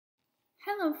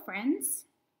Hello friends,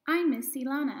 I'm Miss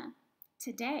Elana.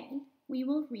 Today we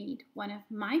will read one of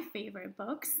my favorite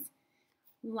books,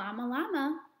 Llama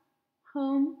Llama,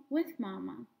 Home with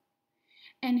Mama.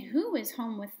 And who is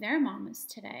home with their mamas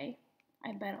today?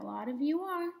 I bet a lot of you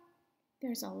are.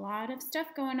 There's a lot of stuff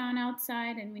going on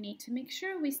outside and we need to make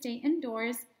sure we stay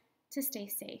indoors to stay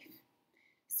safe.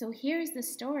 So here's the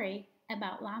story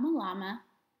about Llama Llama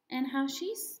and how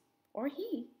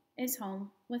he is home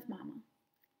with Mama.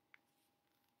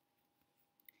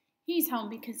 He's home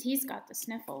because he's got the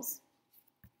sniffles.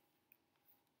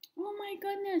 Oh my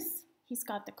goodness. He's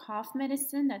got the cough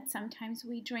medicine that sometimes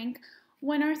we drink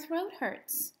when our throat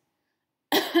hurts.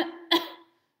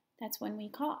 That's when we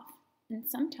cough. And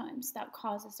sometimes that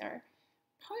causes our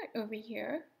part over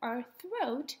here, our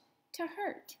throat, to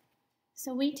hurt.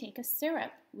 So we take a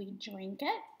syrup, we drink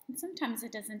it, and sometimes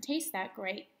it doesn't taste that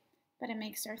great, but it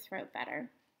makes our throat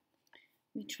better.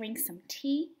 We drink some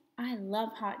tea. I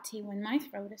love hot tea when my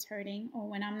throat is hurting or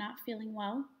when I'm not feeling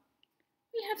well.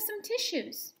 We have some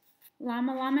tissues.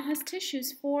 Llama Llama has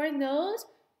tissues for those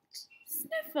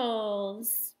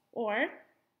sniffles or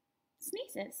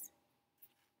sneezes.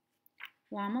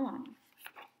 Llama Llama.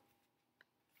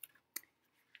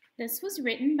 This was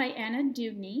written by Anna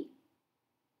Dubney,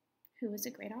 who is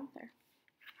a great author.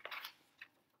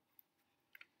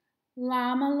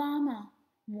 Llama Llama,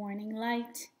 morning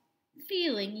light,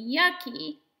 feeling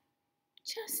yucky.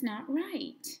 Just not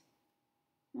right.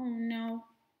 Oh no,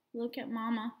 look at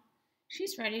Mama.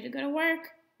 She's ready to go to work.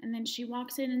 And then she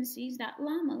walks in and sees that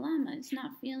Llama Llama is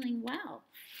not feeling well.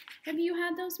 Have you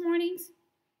had those mornings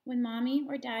when Mommy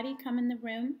or Daddy come in the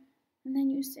room and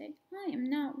then you say, I am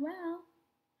not well.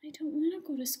 I don't want to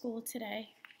go to school today.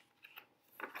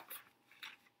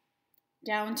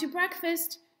 Down to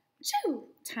breakfast. Choo!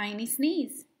 Tiny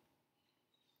sneeze.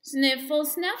 Sniffle,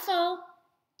 snuffle.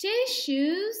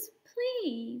 Tissues,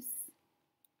 please.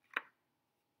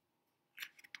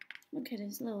 Look at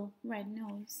his little red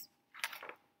nose.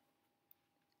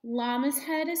 Llama's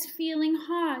head is feeling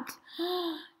hot.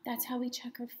 That's how we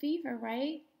check our fever,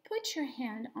 right? Put your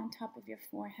hand on top of your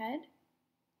forehead.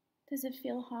 Does it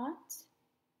feel hot?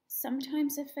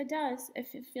 Sometimes if it does,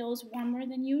 if it feels warmer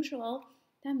than usual,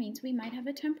 that means we might have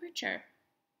a temperature.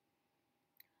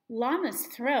 Llama's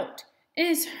throat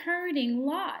is hurting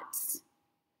lots.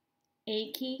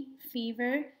 Achy,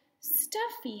 fever,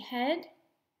 stuffy head.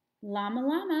 Llama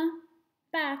Llama,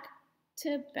 back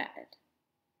to bed.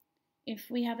 If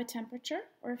we have a temperature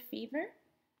or fever,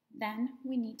 then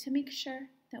we need to make sure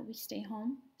that we stay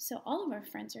home so all of our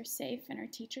friends are safe and our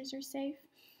teachers are safe,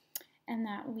 and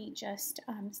that we just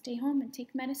stay home and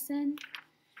take medicine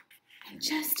and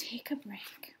just take a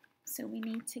break. So we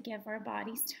need to give our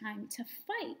bodies time to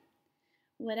fight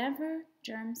whatever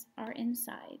germs are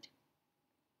inside.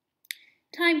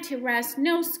 Time to rest,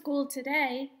 no school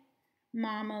today.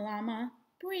 Mama Llama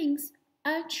brings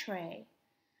a tray.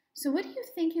 So what do you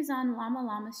think is on Llama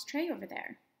Llama's tray over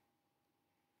there?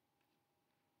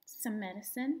 Some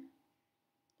medicine,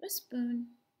 a spoon.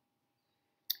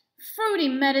 Fruity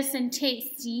medicine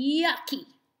tastes yucky.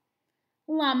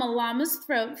 Llama Llama's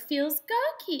throat feels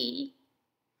gawky.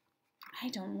 I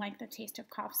don't like the taste of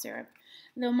cough syrup,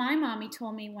 though my mommy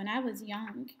told me when I was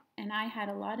young and I had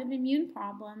a lot of immune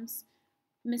problems.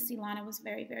 Miss Elana was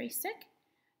very, very sick,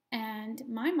 and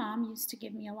my mom used to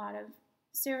give me a lot of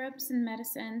syrups and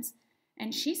medicines,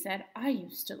 and she said I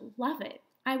used to love it.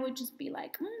 I would just be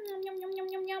like, yum, yum, yum, yum,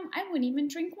 yum, yum. I wouldn't even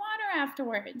drink water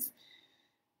afterwards.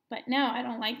 But no, I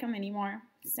don't like them anymore,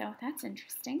 so that's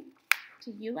interesting.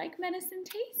 Do you like medicine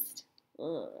taste?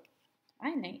 Ugh.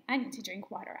 I need to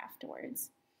drink water afterwards.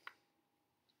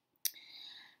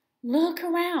 Look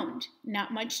around.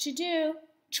 Not much to do.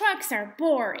 Trucks are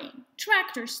boring.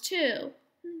 Tractors too.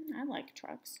 I like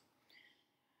trucks.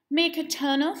 Make a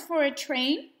tunnel for a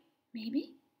train?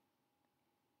 Maybe.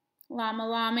 Llama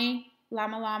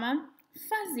Llama,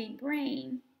 fuzzy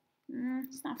brain.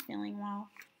 He's not feeling well.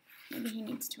 Maybe he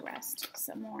needs to rest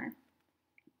some more.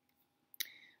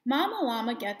 Mama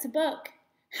Llama gets a book.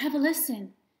 Have a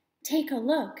listen. Take a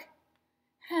look.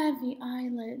 Heavy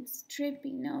eyelids,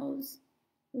 drippy nose.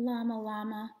 Llama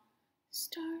Llama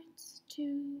starts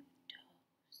to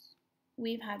doze.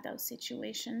 We've had those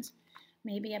situations.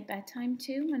 Maybe at bedtime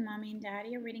too, when Mommy and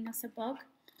Daddy are reading us a book.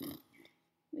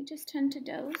 We just tend to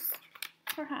doze,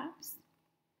 perhaps.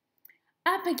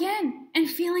 Up again and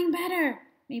feeling better.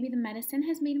 Maybe the medicine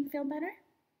has made him feel better.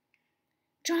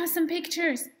 Draw some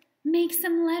pictures. Make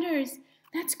some letters.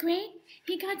 That's great.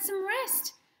 He got some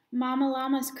rest. Mama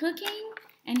Llama's cooking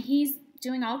and he's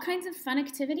doing all kinds of fun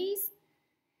activities.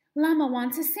 Llama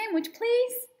wants a sandwich,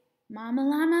 please. Mama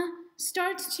Llama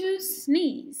starts to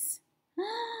sneeze.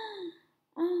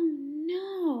 Oh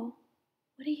no.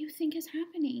 What do you think is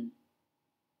happening?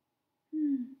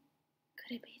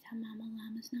 Could it be that Mama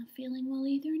Llama's not feeling well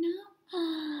either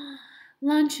now?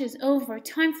 Lunch is over.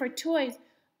 Time for toys.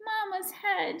 Mama's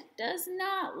head does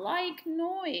not like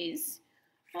noise.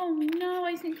 Oh no,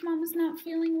 I think Mama's not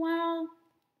feeling well.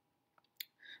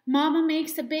 Mama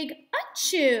makes a big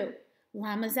achoo.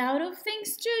 Llama's out of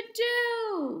things to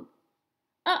do.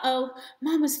 Uh-oh,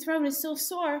 Mama's throat is so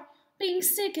sore. Being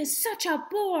sick is such a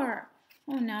bore.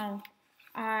 Oh no,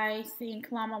 I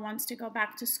think Llama wants to go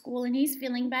back to school and he's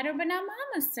feeling better, but now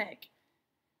Mama's sick.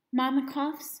 Mama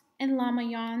coughs and Llama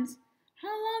yawns. How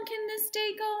long can this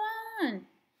day go on?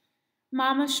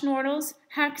 Mama snortles,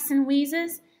 hacks and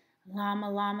wheezes.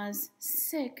 Llama's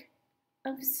sick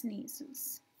of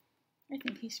sneezes. I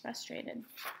think he's frustrated.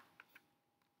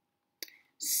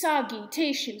 Soggy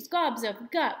tissues, gobs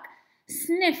of guck,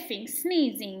 sniffing,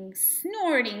 sneezing,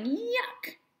 snorting,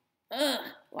 yuck. Ugh,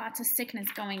 lots of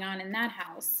sickness going on in that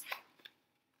house.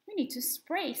 We need to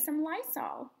spray some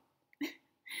Lysol.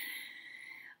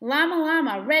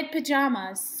 Llama, red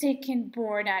pajamas, sick and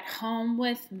bored at home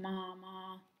with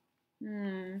Mama.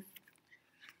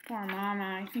 Poor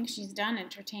Mama, I think she's done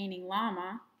entertaining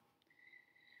Llama.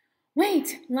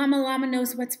 Wait, Llama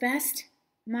knows what's best.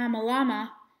 Mama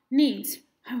Llama needs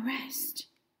a rest.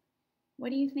 What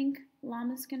do you think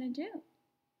Llama's gonna do?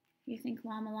 You think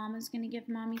Llama's gonna give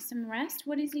Mommy some rest?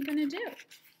 What is he gonna do?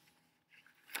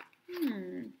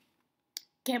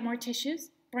 Get more tissues,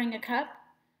 bring a cup,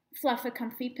 fluff a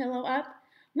comfy pillow up.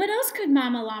 What else could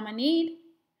Mama Llama need?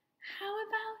 How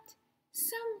about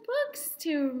some books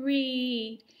to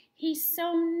read? He's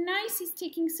so nice. He's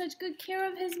taking such good care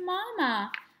of his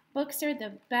Mama. Books are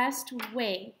the best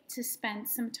way to spend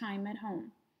some time at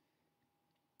home.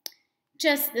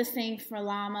 Just the thing for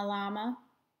Llama,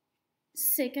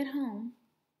 sick at home.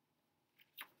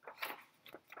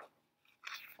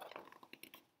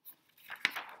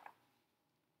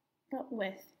 But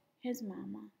with his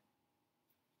Mama.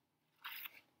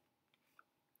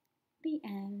 The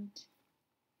end.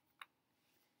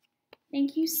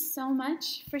 Thank you so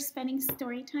much for spending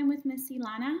story time with Miss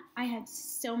Elana. I had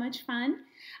so much fun.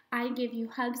 I give you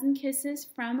hugs and kisses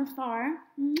from afar.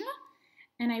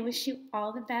 And I wish you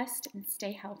all the best and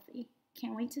stay healthy.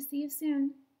 Can't wait to see you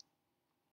soon.